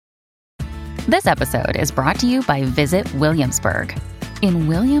This episode is brought to you by Visit Williamsburg. In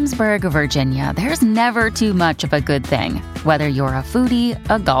Williamsburg, Virginia, there's never too much of a good thing. Whether you're a foodie,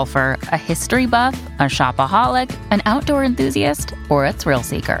 a golfer, a history buff, a shopaholic, an outdoor enthusiast, or a thrill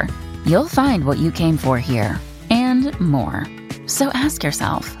seeker, you'll find what you came for here and more. So ask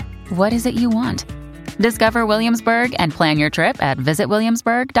yourself, what is it you want? Discover Williamsburg and plan your trip at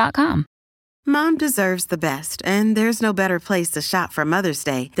visitwilliamsburg.com. Mom deserves the best, and there's no better place to shop for Mother's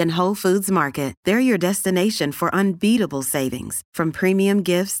Day than Whole Foods Market. They're your destination for unbeatable savings, from premium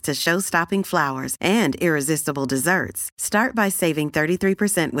gifts to show-stopping flowers and irresistible desserts. Start by saving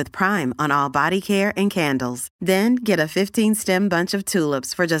 33% with Prime on all body care and candles. Then get a 15-stem bunch of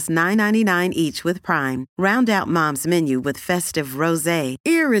tulips for just $9.99 each with Prime. Round out Mom's menu with festive rosé,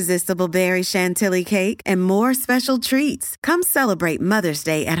 irresistible berry chantilly cake, and more special treats. Come celebrate Mother's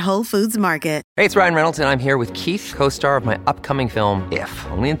Day at Whole Foods Market. Hey, it's Ryan Reynolds, and I'm here with Keith, co-star of my upcoming film, If,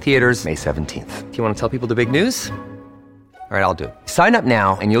 only in theaters May 17th. Do you want to tell people the big news? All right, I'll do it. Sign up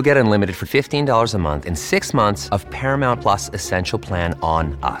now and you'll get unlimited for $15 a month and 6 months of Paramount Plus Essential Plan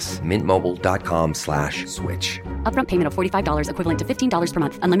on us. MintMobile.com/switch. Upfront payment of $45 equivalent to $15 per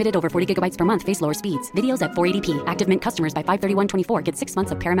month. Unlimited over 40 gigabytes per month. Face lower speeds. Videos at 480p. Active Mint customers by 531.24 get 6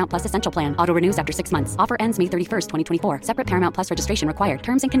 months of Paramount Plus Essential Plan. Auto renews after 6 months. Offer ends May 31st, 2024. Separate Paramount Plus registration required.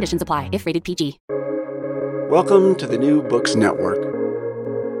 Terms and conditions apply if rated PG. Welcome to the New Books Network.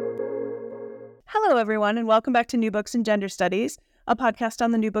 Hello, everyone, and welcome back to New Books in Gender Studies, a podcast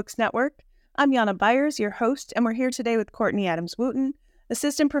on the New Books Network. I'm Yana Byers, your host, and we're here today with Courtney Adams-Wooten,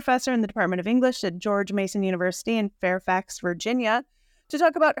 assistant professor in the Department of English at George Mason University in Fairfax, Virginia, to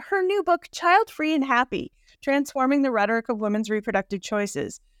talk about her new book, Childfree and Happy, Transforming the Rhetoric of Women's Reproductive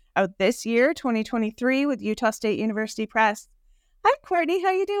Choices, out this year, 2023, with Utah State University Press. Hi, Courtney.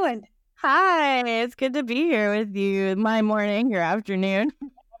 How you doing? Hi, it's good to be here with you. My morning, your afternoon.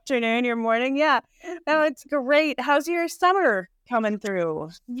 Your morning, yeah. No, it's great. How's your summer coming through?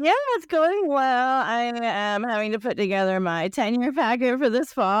 Yeah, it's going well. I am having to put together my tenure packet for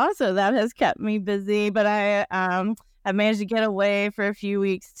this fall, so that has kept me busy. But I've managed to get away for a few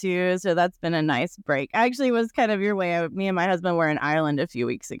weeks too, so that's been a nice break. Actually, it was kind of your way. Me and my husband were in Ireland a few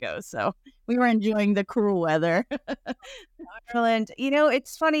weeks ago, so we were enjoying the cruel weather. Ireland,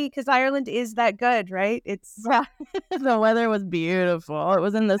 it's funny because Ireland is that good, right? The weather was beautiful. It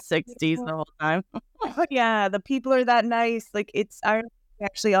was in the 60s the whole time. Yeah, the people are that nice. Like, it's Ireland,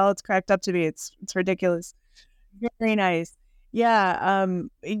 actually all it's cracked up to be. It's ridiculous. Very nice. Yeah.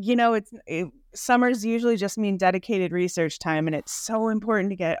 Summers usually just mean dedicated research time, and it's so important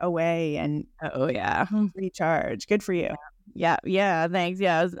to get away and recharge. Good for you. Yeah, thanks.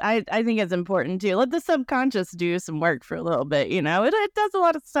 Yeah, I think it's important too. Let the subconscious do some work for a little bit. It does a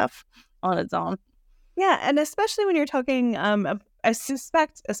lot of stuff on its own. Yeah, and especially when you're talking, I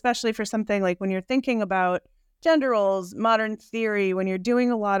suspect, especially for something like when you're thinking about gender roles, modern theory, when you're doing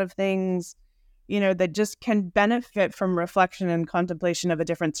a lot of things, that just can benefit from reflection and contemplation of a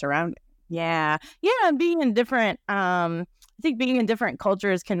different surrounding. Yeah, and being in different, I think being in different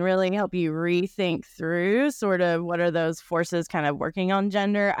cultures can really help you rethink through sort of what are those forces kind of working on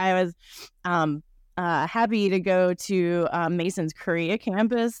gender. I was happy to go to Mason's Korea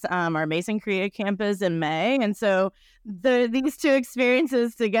campus, our Mason Korea campus in May. And so these two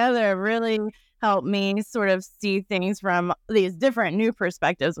experiences together really helped me sort of see things from these different new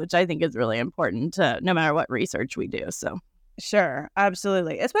perspectives, which I think is really important to no matter what research we do. So. Sure,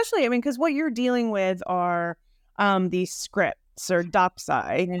 absolutely. Especially, because what you're dealing with are these scripts or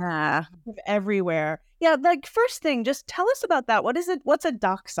doxai everywhere. Yeah, like first thing, just tell us about that. What is it? What's a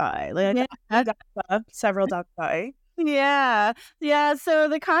doxai? Several doxai. Yeah. So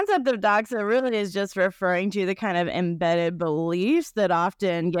the concept of doxa really is just referring to the kind of embedded beliefs that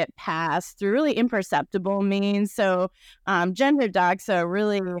often get passed through really imperceptible means. So gender doxa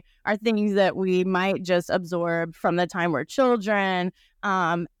really are things that we might just absorb from the time we're children,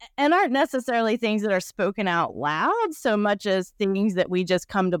 and aren't necessarily things that are spoken out loud so much as things that we just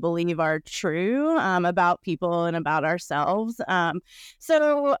come to believe are true about people and about ourselves.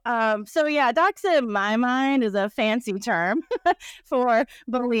 So doxa in my mind is a fancy term for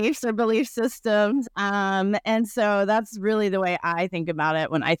beliefs or belief systems. And so that's really the way I think about it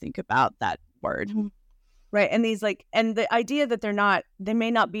when I think about that word. Right. And these and the idea that they may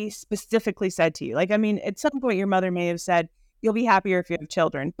not be specifically said to you. At some point your mother may have said, you'll be happier if you have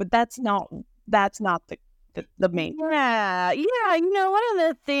children, but that's not the main. Yeah. One of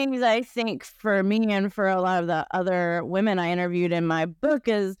the things I think for me and for a lot of the other women I interviewed in my book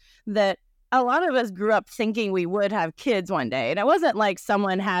is that a lot of us grew up thinking we would have kids one day. And it wasn't like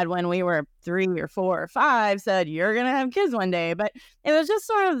someone had when we were 3 or 4 or 5 said, you're going to have kids one day. But it was just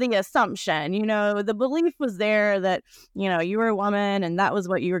sort of the assumption, the belief was there that, you were a woman and that was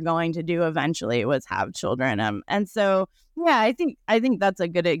what you were going to do eventually was have children. And so, yeah, I think that's a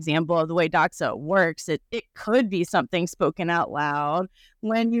good example of the way doxa works. It could be something spoken out loud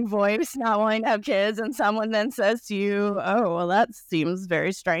when you voice not wanting to have kids and someone then says to you, oh, well, that seems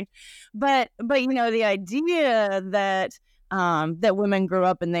very strange. But the idea that that women grow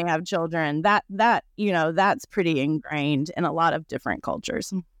up and they have children, that's pretty ingrained in a lot of different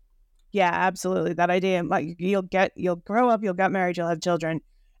cultures. Yeah, absolutely. That idea, like you'll grow up, you'll get married, you'll have children.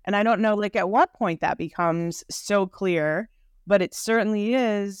 And I don't know, like at what point that becomes so clear, but it certainly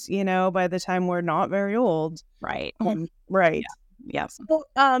is, by the time we're not very old. Right. Right. Yeah. Yes.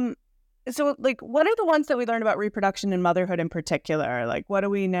 So, like, what are the ones that we learn about reproduction and motherhood in particular? Like, what do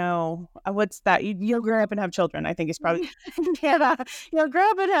we know? What's that? You'll grow up and have children, I think is probably... Yeah, you'll grow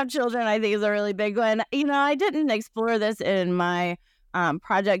up and have children, I think is a really big one. I didn't explore this in my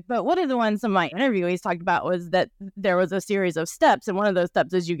project, but one of the ones some of my interviewees talked about was that there was a series of steps, and one of those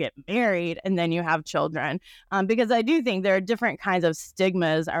steps is you get married and then you have children. Because I do think there are different kinds of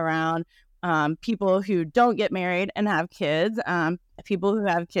stigmas around people who don't get married and have kids, people who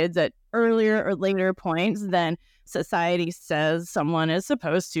have kids at earlier or later points than society says someone is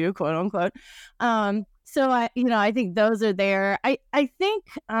supposed to, quote unquote. So I think those are there. I think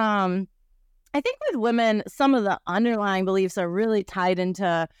with women, some of the underlying beliefs are really tied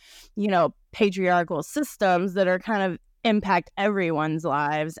into, patriarchal systems that are kind of impact everyone's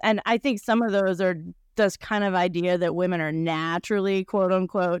lives. And I think some of those are this kind of idea that women are naturally, quote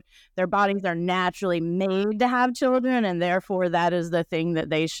unquote, their bodies are naturally made to have children, and therefore that is the thing that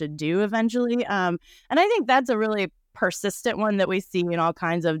they should do eventually. And I think that's a really persistent one that we see in all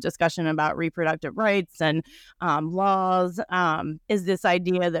kinds of discussion about reproductive rights and laws, is this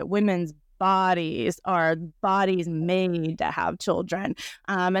idea that women's bodies are bodies made to have children.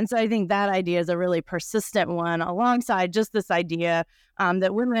 And so I think that idea is a really persistent one, alongside just this idea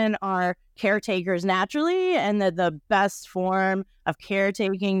that women are caretakers naturally, and that the best form of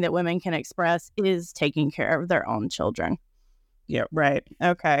caretaking that women can express is taking care of their own children. Yeah, right.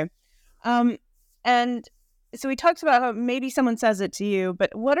 Okay. And so we talked about how maybe someone says it to you,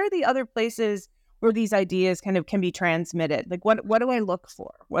 but what are the other places where these ideas kind of can be transmitted? Like, what do I look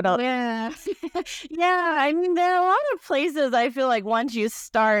for? What else? Yeah. Yeah. I mean, there are a lot of places I feel like once you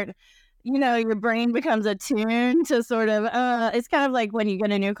start, your brain becomes attuned to sort of, it's kind of like when you get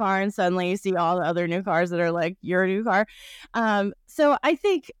a new car and suddenly you see all the other new cars that are like your new car. So I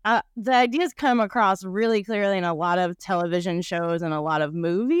think the ideas come across really clearly in a lot of television shows and a lot of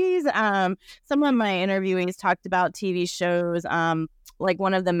movies. Some of my interviewees talked about TV shows, like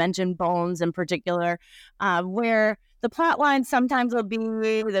one of them mentioned Bones in particular, where the plot line sometimes will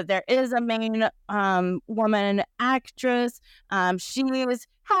be that there is a main woman actress. She is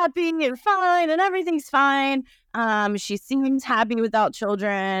happy and fine and everything's fine. She seems happy without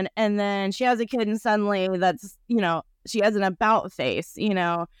children. And then she has a kid and suddenly that's, she has an about face,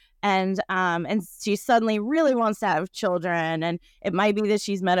 and she suddenly really wants to have children. And it might be that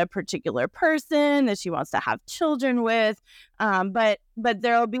she's met a particular person that she wants to have children with. But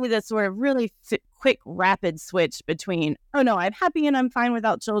there'll be this sort of really quick, rapid switch between, oh no, I'm happy and I'm fine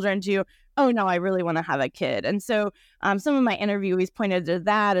without children, to, oh no, I really want to have a kid. And so some of my interviewees pointed to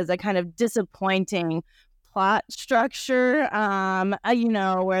that as a kind of disappointing plot structure,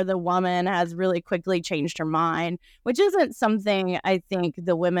 where the woman has really quickly changed her mind, which isn't something I think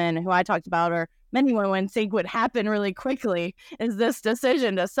the women who I talked about, or many women, think would happen really quickly, is this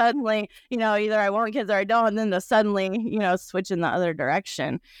decision to suddenly, either I want kids or I don't, and then to suddenly, switch in the other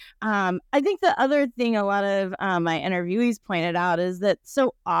direction. I think the other thing a lot of my interviewees pointed out is that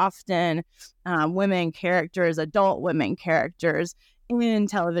so often women characters, adult women characters in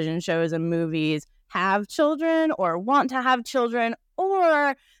television shows and movies have children or want to have children,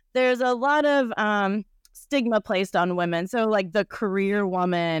 or there's a lot of stigma placed on women. So like the career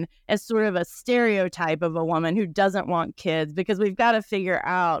woman is sort of a stereotype of a woman who doesn't want kids, because we've got to figure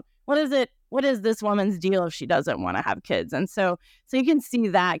out what is this woman's deal if she doesn't want to have kids. And so you can see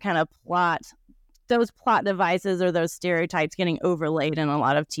that kind of those plot devices or those stereotypes getting overlaid in a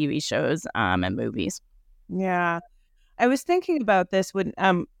lot of TV shows and movies. Yeah. I was thinking about this when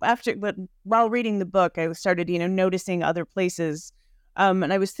while reading the book, I started noticing other places,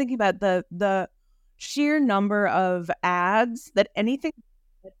 and I was thinking about the sheer number of ads that anything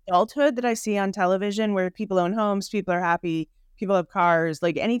adulthood that I see on television, where people own homes, people are happy, people have cars,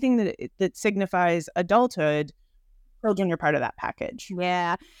 like anything that signifies adulthood, children are part of that package.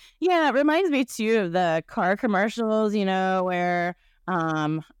 Yeah. Yeah. It reminds me too of the car commercials, where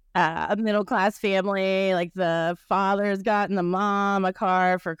a middle class family, like the father's gotten the mom a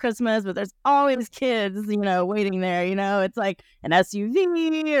car for Christmas, but there's always kids, waiting there. It's like an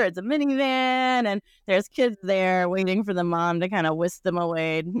SUV or it's a minivan, and there's kids there waiting for the mom to kind of whisk them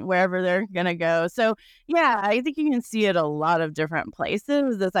away wherever they're going to go. So, yeah, I think you can see it a lot of different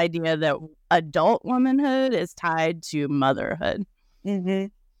places. This idea that adult womanhood is tied to motherhood.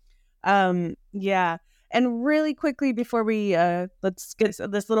 Yeah. And really quickly before we let's get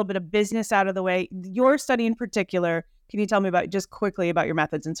this little bit of business out of the way, your study in particular, can you tell me just quickly about your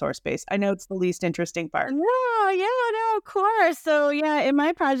methods and source base? I know it's the least interesting part. No, of course. So in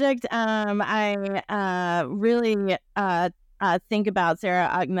my project, I really think about Sarah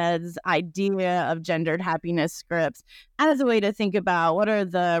Ahmed's idea of gendered happiness scripts as a way to think about what are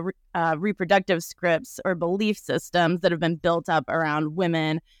the reproductive scripts or belief systems that have been built up around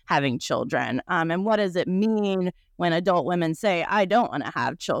women having children. And what does it mean when adult women say, I don't want to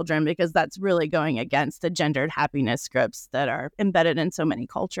have children, because that's really going against the gendered happiness scripts that are embedded in so many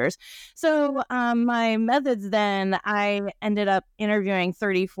cultures. So my methods then, I ended up interviewing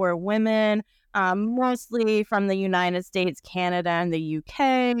 34 women, mostly from the United States, Canada, and the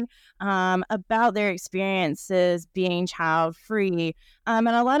UK, about their experiences being child-free. And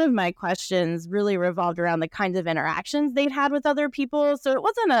a lot of my questions really revolved around the kinds of interactions they'd had with other people. So it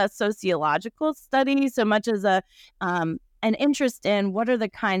wasn't a sociological study so much as an interest in what are the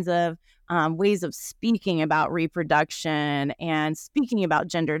kinds of ways of speaking about reproduction and speaking about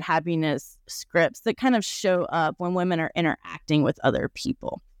gendered happiness scripts that kind of show up when women are interacting with other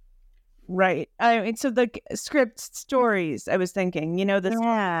people. Right. So the script stories, I was thinking,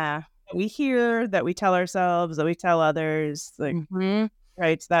 that we hear, that we tell ourselves, that we tell others, like,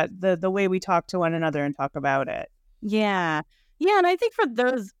 right? That the way we talk to one another and talk about it. Yeah. And I think for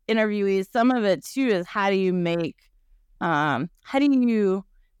those interviewees, some of it too is how do you make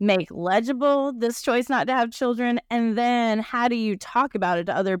legible this choice not to have children, and then how do you talk about it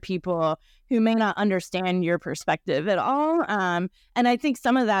to other people who may not understand your perspective at all? And I think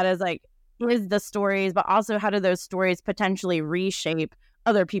some of that is the stories, but also how do those stories potentially reshape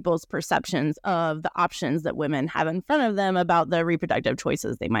other people's perceptions of the options that women have in front of them about the reproductive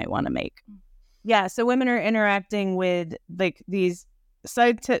choices they might want to make. Yeah, so women are interacting with these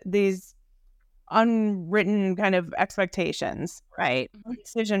unwritten kind of expectations, right?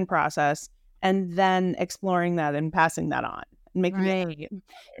 Decision process, and then exploring that and passing that on. Right.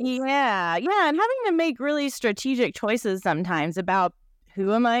 Yeah, and having to make really strategic choices sometimes about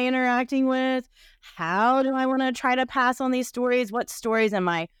who am I interacting with? How do I want to try to pass on these stories? What stories am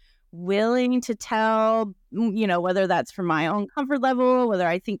I willing to tell? Whether that's for my own comfort level, whether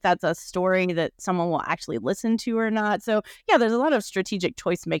I think that's a story that someone will actually listen to or not. So yeah, there's a lot of strategic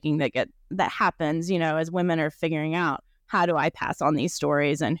choice making that happens, as women are figuring out how do I pass on these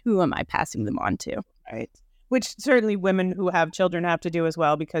stories and who am I passing them on to? Right. Which certainly women who have children have to do as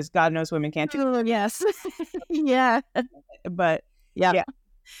well, because God knows women can't do. Oh, yes. Yeah. But yeah.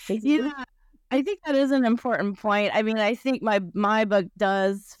 I think that is an important point. I mean, I think my book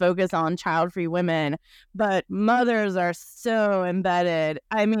does focus on child-free women, but mothers are so embedded.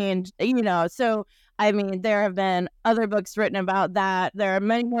 I mean, there have been other books written about that. There are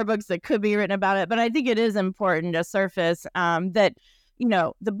many more books that could be written about it, but I think it is important to surface that,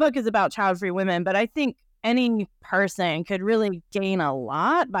 the book is about child-free women, but I think any person could really gain a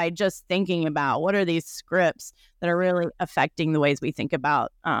lot by just thinking about what are these scripts that are really affecting the ways we think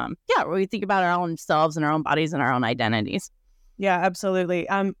about, we think about our own selves and our own bodies and our own identities. Yeah, absolutely.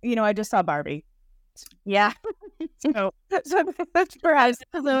 I just saw Barbie. Yeah. so that's perhaps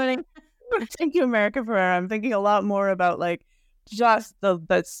thank you, America Ferrera. I'm thinking a lot more about just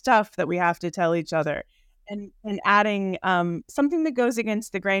the stuff that we have to tell each other. And adding something that goes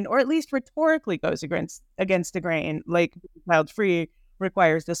against the grain, or at least rhetorically goes against the grain, like child-free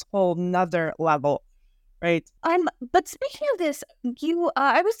requires this whole nother level, right? But speaking of this,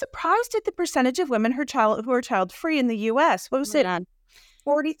 I was surprised at the percentage of women who are child-free in the U.S. What was it?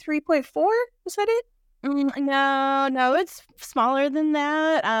 43.4? Was that it? No, it's smaller than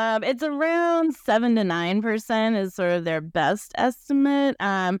that. It's around 7 to 9% is sort of their best estimate.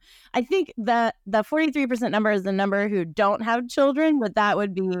 I think that the 43% number is the number who don't have children, but that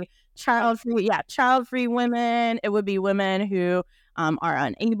would be child-free. Yeah, child-free women. It would be women who are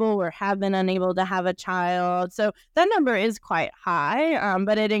unable or have been unable to have a child. So that number is quite high,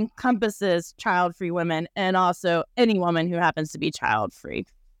 but it encompasses child-free women and also any woman who happens to be child-free.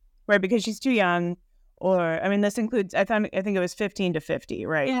 Right, because she's too young. Or, this includes, I think it was 15 to 50,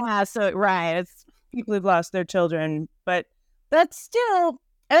 right? Yeah, so, right. people who've lost their children, but that's still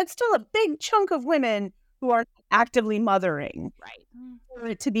a big chunk of women who are actively mothering. Right. For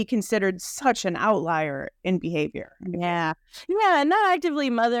it to be considered such an outlier in behavior. Yeah. Yeah. Not actively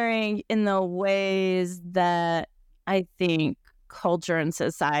mothering in the ways that I think culture and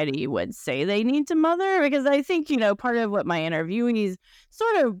society would say they need to mother, because I think, part of what my interviewees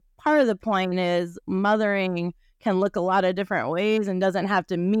part of the point is mothering can look a lot of different ways and doesn't have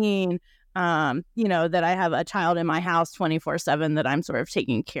to mean, that I have a child in my house 24/7 that I'm sort of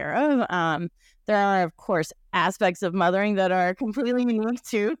taking care of. There are, of course, aspects of mothering that are completely unique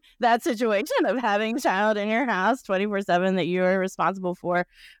to that situation of having a child in your house 24/7 that you are responsible for.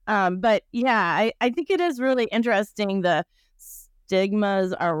 But yeah, I think it is really interesting, the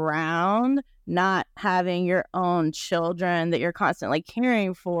stigmas around not having your own children that you're constantly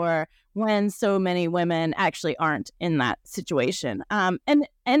caring for when so many women actually aren't in that situation. And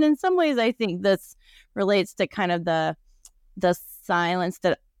in some ways, I think this relates to kind of the silence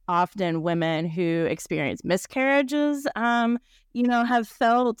that often women who experience miscarriages, have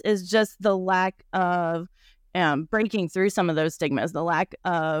felt, is just the lack of breaking through some of those stigmas, the lack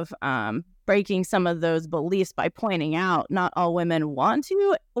of breaking some of those beliefs by pointing out not all women want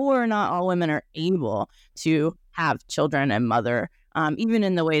to, or not all women are able to have children and mother, even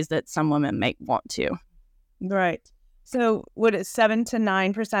in the ways that some women may want to. Right. So what is 7 to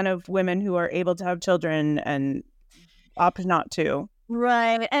 9% of women who are able to have children and opt not to?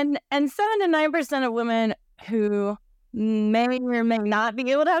 Right. And 7 to 9% of women who may or may not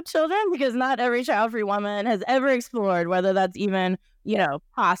be able to have children, because not every child-free woman has ever explored whether that's even,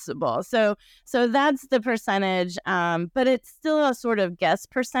 possible. So that's the percentage, but it's still a sort of guess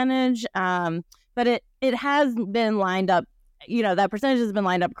percentage. But it has been lined up, that percentage has been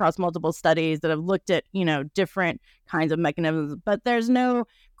lined up across multiple studies that have looked at, different kinds of mechanisms. But there's no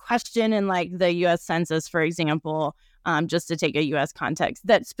question in like the U.S. Census, for example, just to take a U.S. context,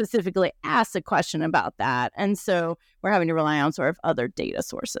 that specifically asks a question about that. And so we're having to rely on sort of other data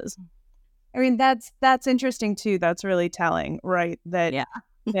sources. I mean, that's interesting too. That's really telling, right? That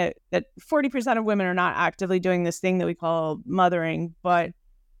 40% of women are not actively doing this thing that we call mothering, but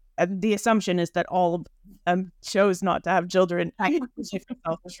the assumption is that all of them chose not to have children for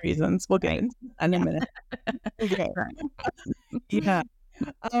selfish reasons. We'll get into that in a minute. Okay. Yeah.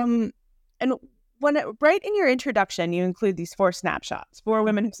 And right in your introduction, you include these 4 snapshots, 4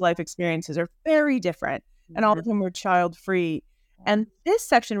 women whose life experiences are very different, and all of them were child-free. And this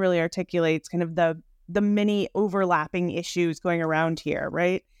section really articulates kind of the many overlapping issues going around here,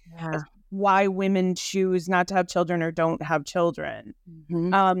 right? Yeah. Why women choose not to have children or don't have children.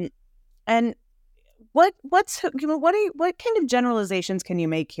 Mm-hmm. And what kind of generalizations can you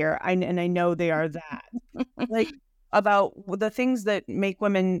make here? I know they are that, like, about the things that make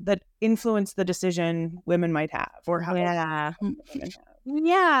women, that influence the decision women might have, or how women have.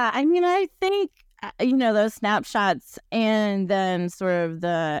 Yeah. I mean, I think, those snapshots and then sort of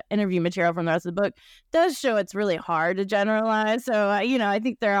the interview material from the rest of the book does show it's really hard to generalize. So, I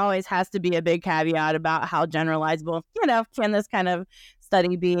think there always has to be a big caveat about how generalizable, can this kind of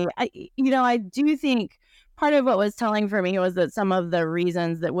study be. I do think part of what was telling for me was that some of the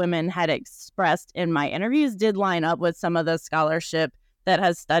reasons that women had expressed in my interviews did line up with some of the scholarship that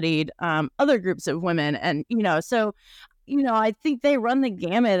has studied other groups of women. And, I think they run the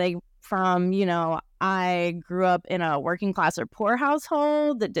gamut. From, I grew up in a working class or poor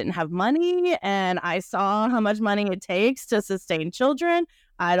household that didn't have money, and I saw how much money it takes to sustain children.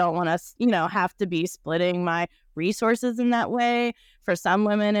 I don't want to, have to be splitting my resources in that way. For some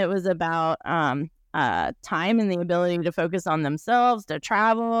women, it was about time and the ability to focus on themselves, to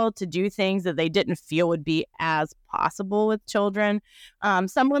travel, to do things that they didn't feel would be as possible with children.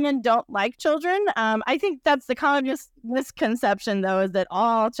 Some women don't like children. I think that's the common misconception, though, is that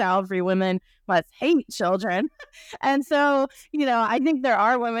all child-free women must hate children. And so, I think there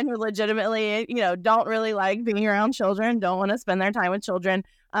are women who legitimately, don't really like being around children, don't want to spend their time with children.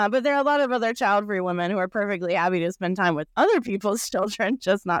 But there are a lot of other child-free women who are perfectly happy to spend time with other people's children,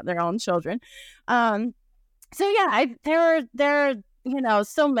 just not their own children. So yeah, there are,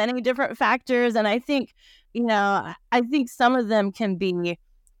 so many different factors, and I think, some of them can be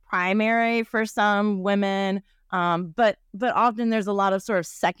primary for some women, but often there's a lot of sort of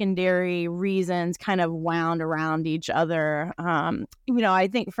secondary reasons kind of wound around each other. I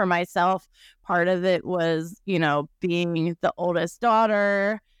think for myself, part of it was, being the oldest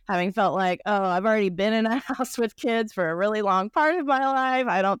daughter having felt like, oh, I've already been in a house with kids for a really long part of my life.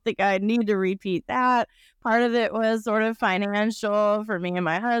 I don't think I need to repeat that. Part of it was sort of financial for me and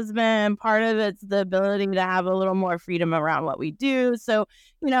my husband. Part of it's the ability to have a little more freedom around what we do. So,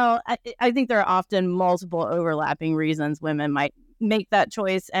 I think there are often multiple overlapping reasons women might make that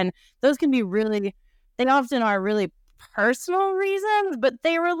choice. And those can be they often are really personal reasons, but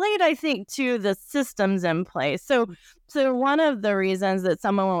they relate, I think, to the systems in place. So one of the reasons that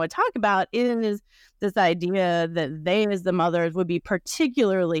someone would talk about is this idea that they, as the mothers, would be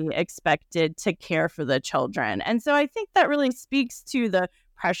particularly expected to care for the children. And so I think that really speaks to the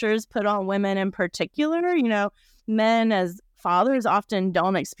pressures put on women in particular. Men as fathers often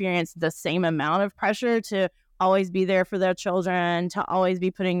don't experience the same amount of pressure to always be there for their children, to always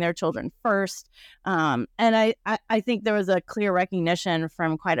be putting their children first. And I think there was a clear recognition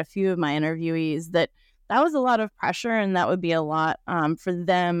from quite a few of my interviewees that was a lot of pressure, and that would be a lot for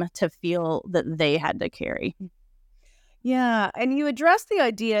them to feel that they had to carry. Yeah, and you address the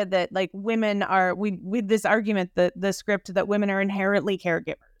idea that like women are, with this argument, the script that women are inherently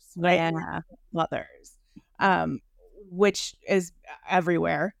caregivers, right? Yeah. Mothers. Which is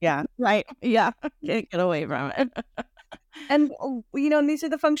everywhere. Yeah. Right. Yeah. Can't get away from it. And, and these are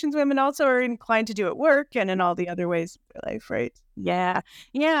the functions women also are inclined to do at work and in all the other ways of life, right? Yeah.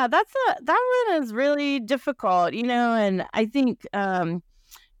 Yeah. That one is really difficult, and I think even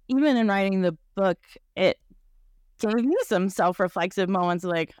in writing the book, it gave me some self-reflexive moments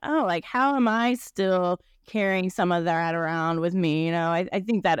like, oh, like, how am I still carrying some of that around with me? I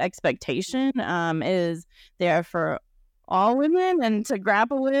think that expectation is there for all women and to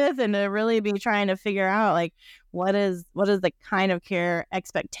grapple with and to really be trying to figure out like what is the kind of care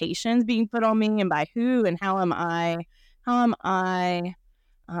expectations being put on me and by who, and how am I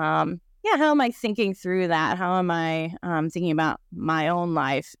thinking through that? How am I thinking about my own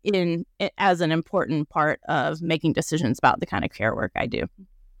life as an important part of making decisions about the kind of care work I do?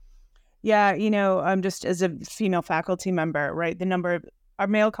 Yeah, just as a female faculty member, right? The number of our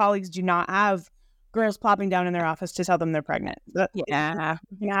male colleagues do not have girls plopping down in their office to tell them they're pregnant. Yeah.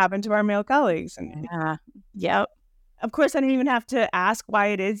 It's going to happen to our male colleagues. And yep. Of course, I don't even have to ask why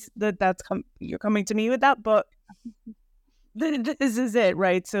it is that you're coming to me with that book. This is it,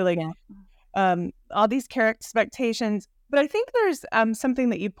 right? So like all these care expectations. But I think there's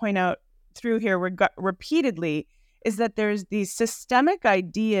something that you point out through here repeatedly is that there's these systemic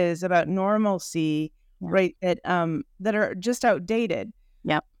ideas about normalcy, right, that are just outdated.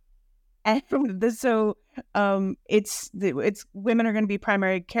 Yep. And so it's women are going to be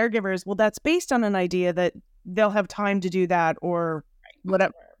primary caregivers. Well, that's based on an idea that they'll have time to do that or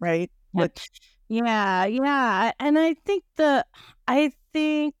whatever, right? Yeah. And I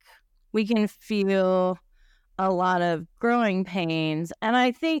think we can feel a lot of growing pains. And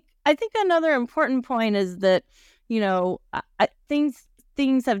I think another important point is that,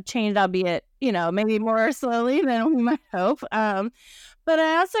 things have changed, albeit, maybe more slowly than we might hope. But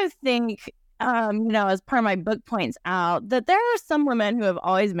I also think, as part of my book points out, that there are some women who have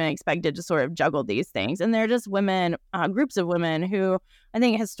always been expected to sort of juggle these things. And they're just women, groups of women who I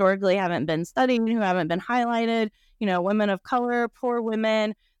think historically haven't been studied, who haven't been highlighted, women of color, poor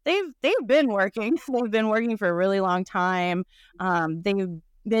women. They've been working. They've been working for a really long time. They've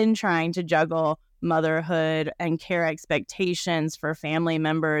been trying to juggle motherhood and care expectations for family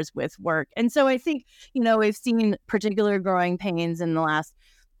members with work. And so I think, we've seen particular growing pains in the last,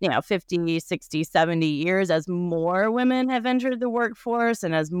 50, 60, 70 years as more women have entered the workforce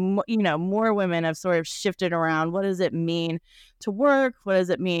and as, more women have sort of shifted around. What does it mean to work? What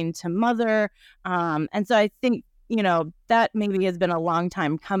does it mean to mother? And so I think, that maybe has been a long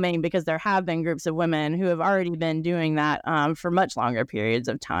time coming because there have been groups of women who have already been doing that for much longer periods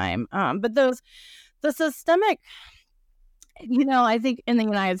of time. But the systemic, I think in the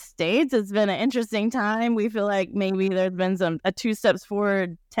United States, it's been an interesting time. We feel like maybe there's been a 2 steps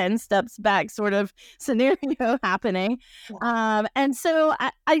forward, 10 steps back sort of scenario happening. And so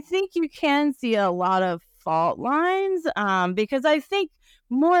I think you can see a lot of fault lines because I think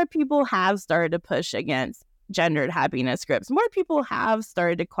more people have started to push against gendered happiness scripts. More people have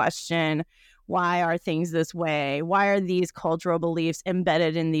started to question, why are things this way? Why are these cultural beliefs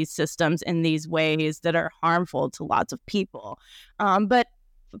embedded in these systems in these ways that are harmful to lots of people? But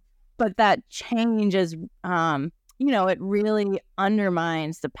that change is, it really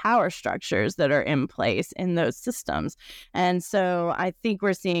undermines the power structures that are in place in those systems. And so I think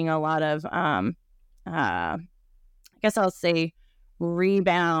we're seeing a lot of, I guess I'll say,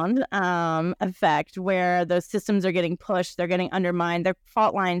 rebound effect where those systems are getting pushed, they're getting undermined. Their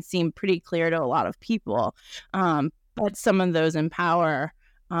fault lines seem pretty clear to a lot of people, but some of those in power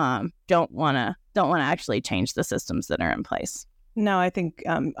don't want to actually change the systems that are in place. No, I think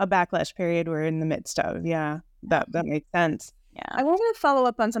a backlash period we're in the midst of. Yeah, that makes sense. Yeah. I want to follow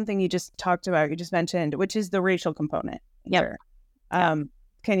up on something you just talked about, you just mentioned, which is the racial component. Yep. Can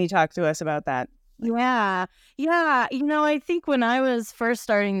you talk to us about that? Yeah. I think when I was first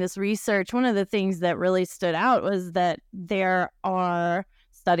starting this research, one of the things that really stood out was that there are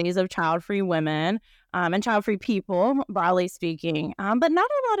studies of child-free women and child-free people, broadly speaking, but not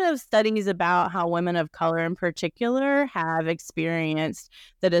a lot of studies about how women of color in particular have experienced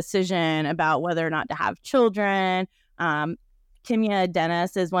the decision about whether or not to have children. Kimya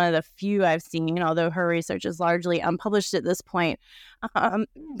Dennis is one of the few I've seen, although her research is largely unpublished at this point,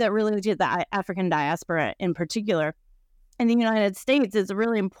 that really looked at the African diaspora in particular. In the United States, it's a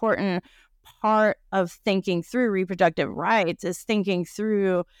really important part of thinking through reproductive rights is thinking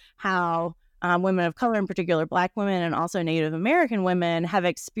through how women of color, in particular Black women and also Native American women, have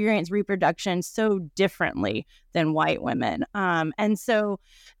experienced reproduction so differently than white women. And so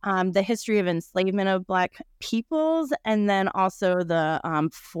the history of enslavement of Black peoples and then also the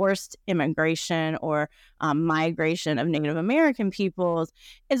forced immigration or migration of Native American peoples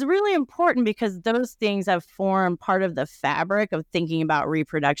is really important because those things have formed part of the fabric of thinking about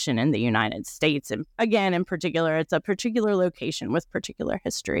reproduction in the United States. And again, in particular, it's a particular location with particular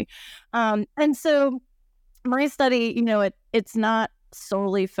history. And so my study, it's not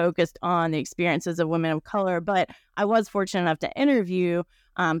solely focused on the experiences of women of color, but I was fortunate enough to interview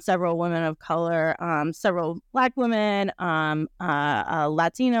several women of color, several Black women, a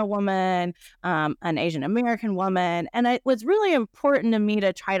Latina woman, an Asian American woman. And it was really important to me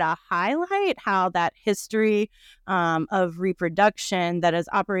to try to highlight how that history of reproduction that has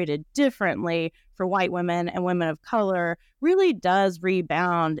operated differently for white women and women of color really does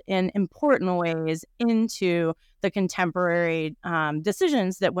rebound in important ways into the contemporary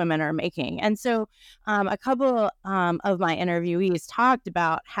decisions that women are making. And so a couple of my interviewees talked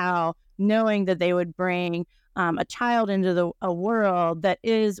about how knowing that they would bring a child into a world that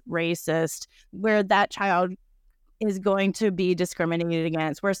is racist, where that child is going to be discriminated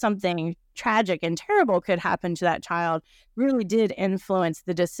against, where something tragic and terrible could happen to that child, really did influence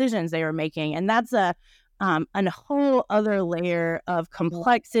the decisions they were making. And that's a whole other layer of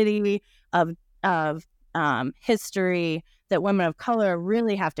complexity of history that women of color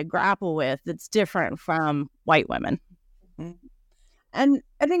really have to grapple with that's different from white women. Mm-hmm. And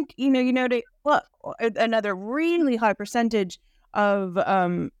I think, another really high percentage of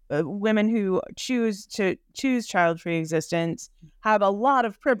women who choose child-free existence have a lot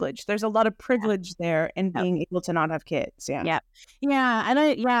of privilege. There's a lot of privilege there in being able to not have kids. Yeah. And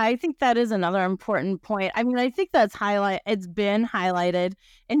I think that is another important point. I mean, I think it's been highlighted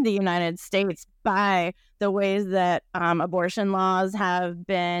in the United States by the ways that abortion laws have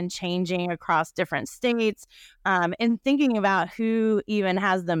been changing across different states, and thinking about who even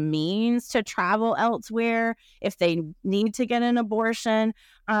has the means to travel elsewhere if they need to get an abortion.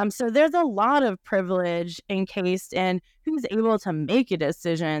 So there's a lot of privilege encased in who's able to make a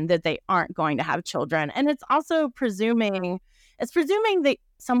decision that they aren't going to have children. And it's also presuming that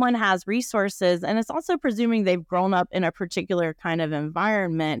someone has resources, and it's also presuming they've grown up in a particular kind of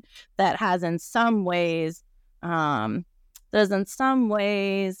environment that has in some ways, I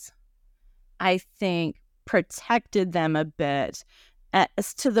think, protected them a bit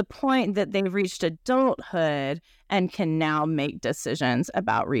to the point that they've reached adulthood and can now make decisions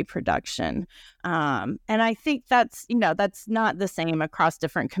about reproduction. And I think that's not the same across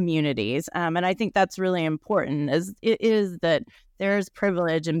different communities. And I think that's really important, is that there's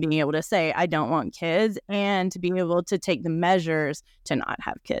privilege in being able to say, I don't want kids, and to be able to take the measures to not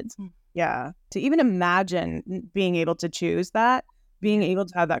have kids. Yeah. To even imagine being able to choose that, being able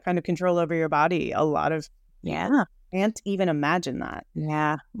to have that kind of control over your body, a lot of people can't even imagine that.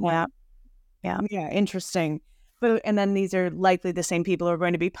 Yeah. Interesting. But and then these are likely the same people who are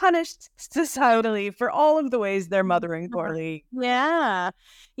going to be punished societally for all of the ways they're mothering poorly. I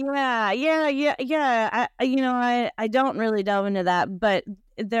don't really delve into that, but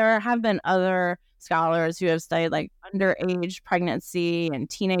there have been other scholars who have studied like underage pregnancy and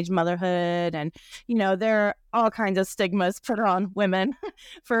teenage motherhood, and there are all kinds of stigmas put on women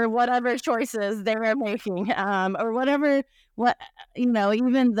for whatever choices they are making, or whatever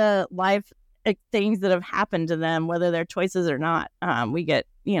even the life things that have happened to them, whether they're choices or not. We get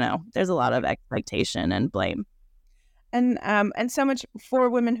there's a lot of expectation and blame, and so much for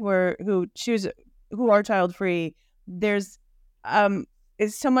women who are child free. There's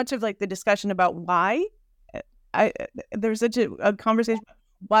is so much of like the discussion about why. There's such a conversation.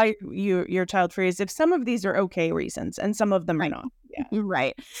 why you're child free is if some of these are okay reasons and some of them are not. Yeah.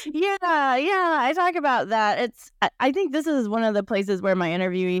 Right. Yeah. I talk about that. I think this is one of the places where my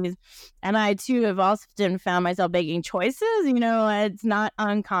interviewees and I too have often found myself making choices. It's not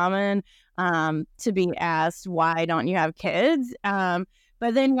uncommon to be asked, why don't you have kids?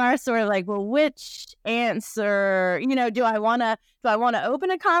 But then you are sort of like, well, which answer, do I want to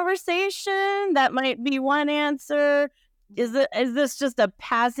open a conversation? That might be one answer. Is this just a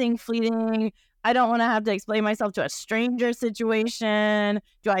passing, fleeting, I don't want to have to explain myself to a stranger situation?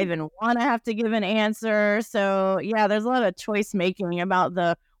 Do I even want to have to give an answer? So yeah, there's a lot of choice making about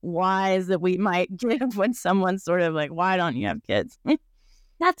the whys that we might give when someone's sort of like, why don't you have kids?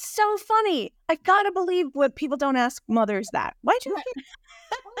 That's so funny. I gotta believe what people don't ask mothers that. Why'd you have kids?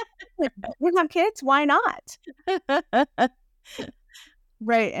 You have kids? Why not?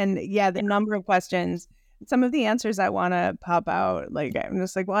 Right. And yeah, the number of questions, some of the answers I want to pop out, like I'm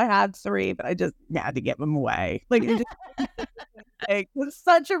just like, well, I had 3, but I just had to give them away. Like, it's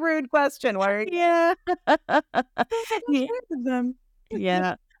such a rude question. Why? Yeah. Them.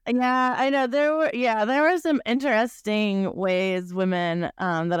 Yeah. Yeah, I know there were some interesting ways women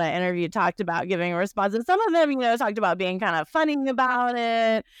that I interviewed talked about giving responses. Some of them, talked about being kind of funny about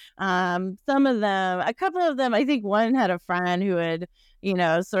it. Some of them, a couple of them, I think one had a friend who would,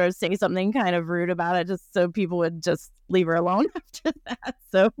 sort of say something kind of rude about it just so people would just leave her alone after that.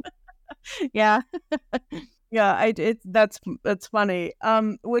 So, yeah. Yeah, that's funny.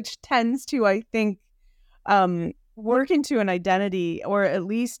 Which tends to, I think, work into an identity, or at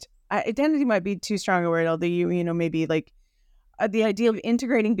least identity might be too strong a word, although maybe like the idea of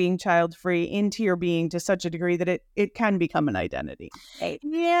integrating being child free into your being to such a degree that it can become an identity. Right?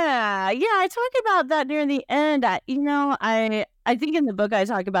 Yeah, I talk about that near the end. I think in the book I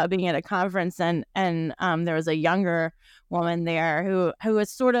talk about being at a conference and there was a younger woman there who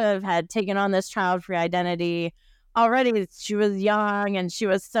was sort of had taken on this child free identity already. She was young and she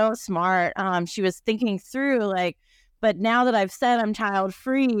was so smart. She was thinking through like, but now that I've said I'm child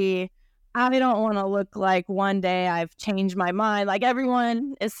free, I don't want to look like one day I've changed my mind, like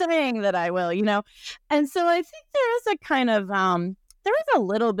everyone is saying that I will, And so I think there is a kind of, there is a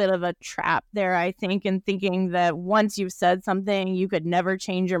little bit of a trap there, I think, in thinking that once you've said something, you could never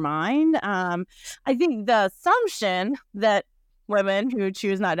change your mind. I think the assumption that women who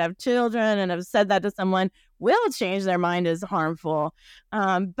choose not to have children and have said that to someone will change their mind is harmful.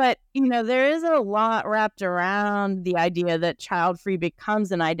 But, there is a lot wrapped around the idea that child-free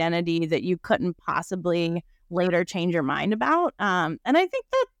becomes an identity that you couldn't possibly later change your mind about. And I think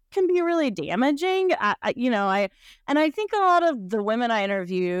that can be really damaging. I think a lot of the women I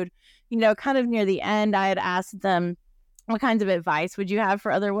interviewed, kind of near the end, I had asked them, what kinds of advice would you have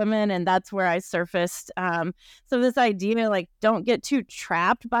for other women? And that's where I surfaced. So this idea, like, don't get too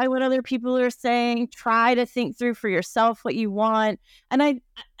trapped by what other people are saying. Try to think through for yourself what you want. And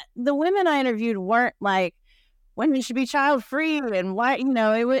the women I interviewed weren't like, women should be child free and why,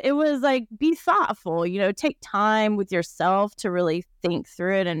 it was like, be thoughtful, take time with yourself to really think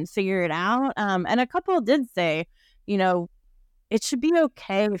through it and figure it out. And a couple did say, it should be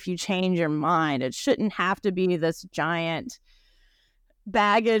okay if you change your mind. It shouldn't have to be this giant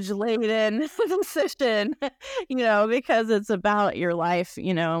baggage-laden decision, because it's about your life,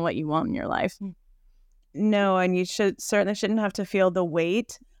 and what you want in your life. No, and you certainly shouldn't have to feel the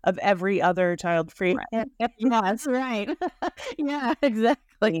weight of every other child-free. Right. Yeah, that's right. Yeah,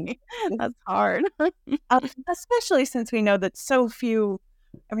 exactly. That's hard. Especially since we know that so few,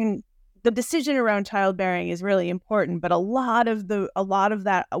 the decision around childbearing is really important, but a lot of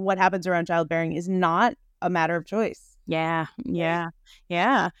that, what happens around childbearing is not a matter of choice. Yeah. And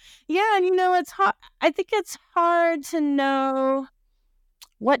it's hard. I think it's hard to know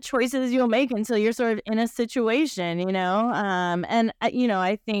what choices you'll make until you're sort of in a situation, and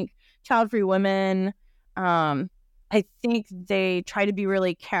I think child-free women, I think they try to be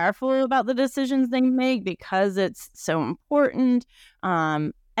really careful about the decisions they make because it's so important.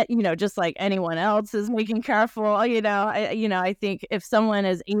 Just like anyone else is making careful, I think if someone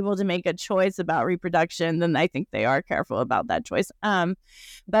is able to make a choice about reproduction, then I think they are careful about that choice.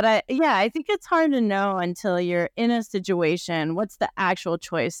 But I think it's hard to know until you're in a situation, what's the actual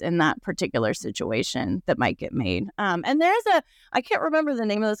choice in that particular situation that might get made. And I can't remember the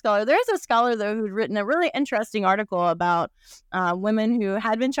name of the scholar. There's a scholar though who'd written a really interesting article about women who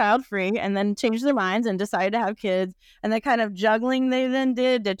had been child-free and then changed their minds and decided to have kids, and the kind of juggling they then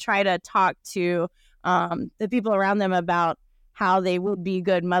did to try to talk to the people around them about how they would be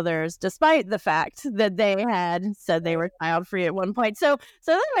good mothers, despite the fact that they had said they were child-free at one point. So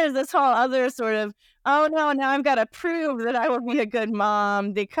then there's this whole other sort of, oh no, now I've got to prove that I will be a good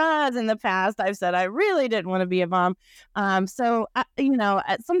mom because in the past I've said I really didn't want to be a mom.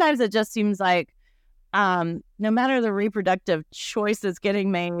 Sometimes it just seems like no matter the reproductive choice that's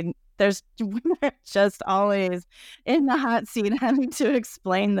getting made, there's women just always in the hot seat having to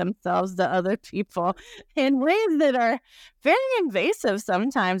explain themselves to other people in ways that are very invasive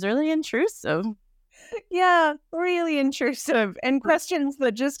sometimes, really intrusive. Yeah, really intrusive. And questions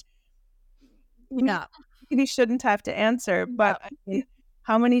that just, you shouldn't have to answer. But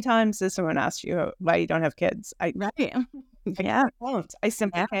how many times does someone ask you why you don't have kids? Right. I won't. I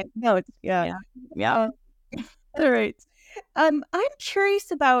simply can't. No, Yeah. All right. I'm curious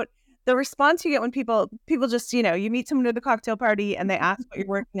about the response you get when people just, you meet someone at a cocktail party and they ask what you're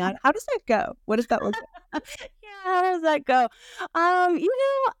working on. How does that go? What does that look like? How does that go? So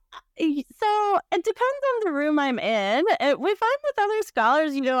it depends on the room I'm in. If I'm with other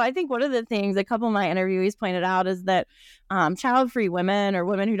scholars, I think one of the things a couple of my interviewees pointed out is that child-free women or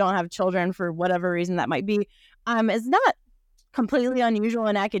women who don't have children for whatever reason that might be, is not completely unusual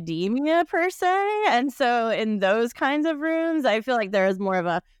in academia per se. And so in those kinds of rooms, I feel like there is more of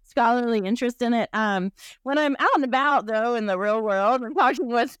a scholarly interest in it. When I'm out and about, though, in the real world and talking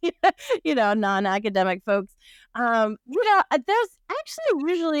with, non-academic folks, there's actually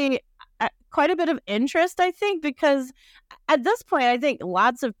usually quite a bit of interest, I think, because at this point, I think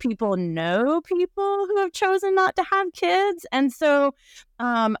lots of people know people who have chosen not to have kids. And so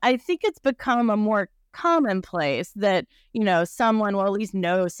I think it's become a more commonplace that, someone will at least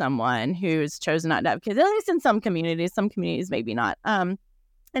know someone who's chosen not to have kids, at least in some communities maybe not.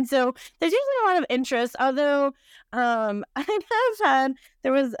 And so there's usually a lot of interest, although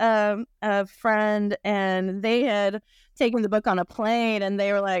there was a friend and they had taken the book on a plane and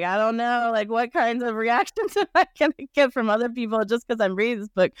they were like, I don't know, like what kinds of reactions am I going to get from other people just because I'm reading this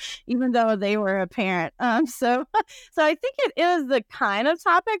book, even though they were a parent. So I think it is the kind of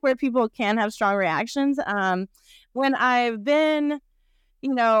topic where people can have strong reactions. When I've been,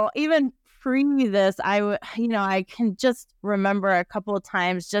 even pre this, I can just remember a couple of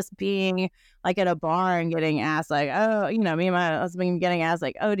times just being like at a bar and getting asked like, oh, me and my husband getting asked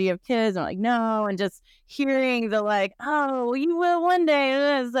like, oh, do you have kids? And I'm like, no. And just hearing the like, oh, you will one day.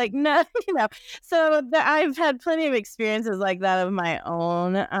 And it's like, no, So I've had plenty of experiences like that of my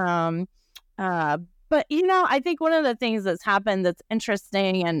own. But, I think one of the things that's happened that's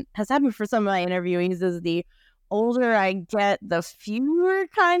interesting and has happened for some of my interviewees is the older I get, the fewer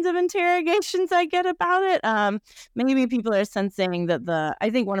kinds of interrogations I get about it. Maybe people are sensing that I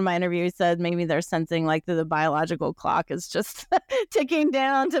think one of my interviews said maybe they're sensing like the biological clock is just ticking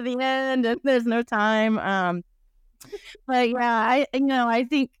down to the end and there's no time. But yeah, I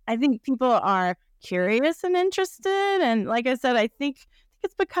think people are curious and interested. And like I said, I think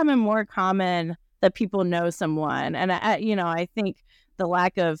it's becoming more common that people know someone. And I think the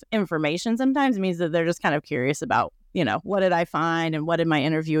lack of information sometimes means that they're just kind of curious about, what did I find and what did my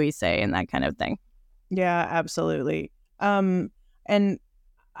interviewee say and that kind of thing. Yeah, absolutely. And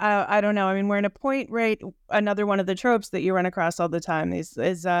I don't know. I mean, we're in a point, right? Another one of the tropes that you run across all the time is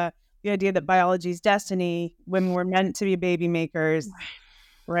the idea that biology is destiny. Women were meant to be baby makers,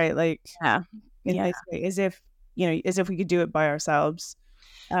 right? Like, this way, as if we could do it by ourselves.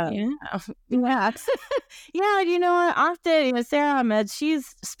 Yeah. Often, Sarah Ahmed,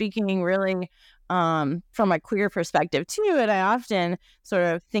 she's speaking really from a queer perspective too, and I often sort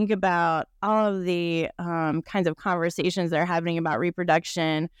of think about all of the kinds of conversations that are happening about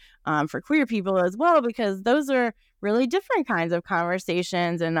reproduction for queer people as well, because those are really different kinds of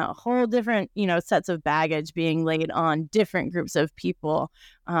conversations and a whole different, sets of baggage being laid on different groups of people.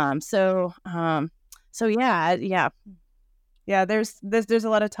 Yeah, there's a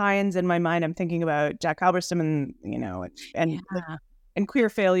lot of tie-ins in my mind. I'm thinking about Jack Halberstam and queer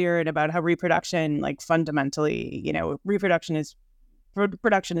failure, and about how reproduction, like fundamentally, reproduction is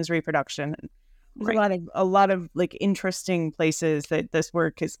reproduction. There's a lot of like interesting places that this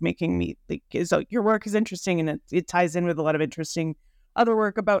work is making me like. Your work is interesting, and it ties in with a lot of interesting other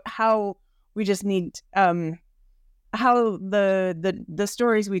work about how we just need how the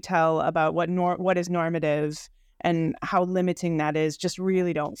stories we tell about what is normative and how limiting that is just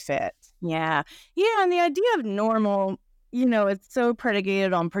really don't fit. Yeah. And the idea of normal, it's so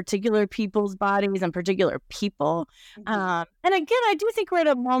predicated on particular people's bodies and particular people. And again, I do think we're at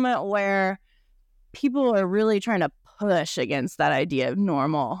a moment where people are really trying to push against that idea of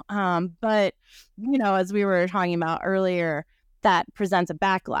normal. But, as we were talking about earlier, that presents a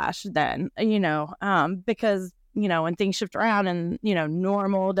backlash then, because when things shift around and,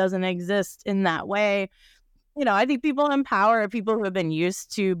 normal doesn't exist in that way. I think people in power are people who have been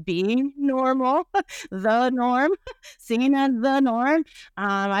used to being normal, the norm, seen as the norm.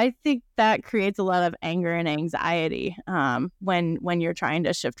 I think that creates a lot of anger and anxiety when you're trying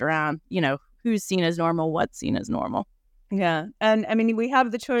to shift around, who's seen as normal, what's seen as normal. Yeah. And I mean, we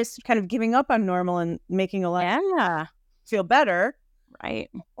have the choice of kind of giving up on normal and making a life feel better.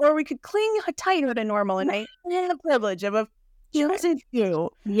 Right. Or we could cling tighter to normal and I have the privilege of choosing to.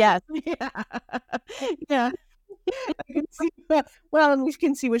 Yes. Yeah. Well, we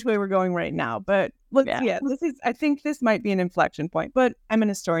can see which way we're going right now. But I think this might be an inflection point. But I'm an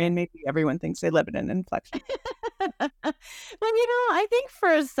historian. Maybe everyone thinks they live at an inflection. Well, I think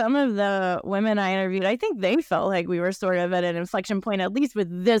for some of the women I interviewed, I think they felt like we were sort of at an inflection point, at least with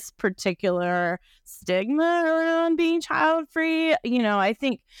this particular stigma around being child-free. I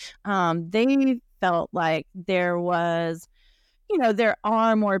think they felt like there was, there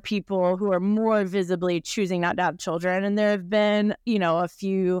are more people who are more visibly choosing not to have children. And there have been, a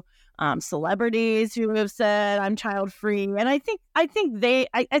few celebrities who have said, I'm child-free. And I think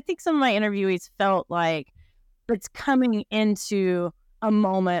some of my interviewees felt like it's coming into a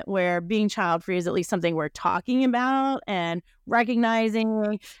moment where being child-free is at least something we're talking about and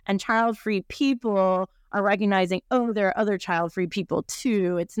recognizing, and child-free people are recognizing, oh, there are other child-free people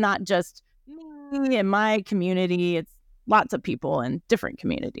too. It's not just me and my community. It's lots of people in different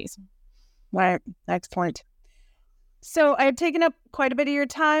communities. Right. Excellent. So I've taken up quite a bit of your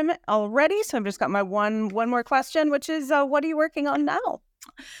time already. So I've just got my one more question, which is, what are you working on now?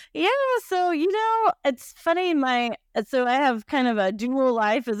 Yeah, so it's funny. So I have kind of a dual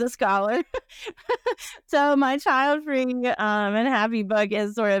life as a scholar. So my Childfree and Happy book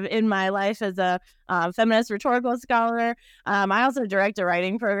is sort of in my life as a feminist rhetorical scholar. I also direct a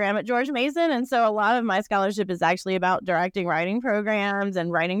writing program at George Mason, and so a lot of my scholarship is actually about directing writing programs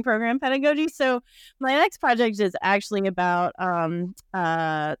and writing program pedagogy. So my next project is actually about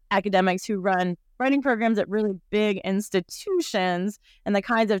academics who run writing programs at really big institutions and the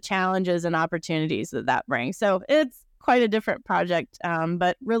kinds of challenges and opportunities that brings. So it's quite a different project,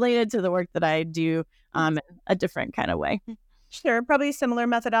 but related to the work that I do in a different kind of way. Sure. Probably similar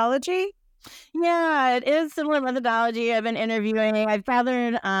methodology. Yeah, it is similar methodology. I've been interviewing. I've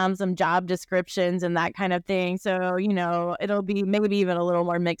gathered some job descriptions and that kind of thing. So, it'll be maybe even a little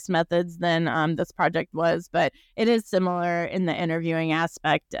more mixed methods than this project was, but it is similar in the interviewing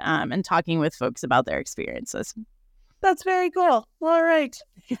aspect and talking with folks about their experiences. That's very cool. All right.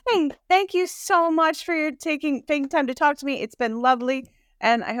 Hey, thank you so much for your taking time to talk to me. It's been lovely,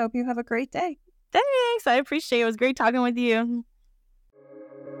 and I hope you have a great day. Thanks. I appreciate it. It was great talking with you.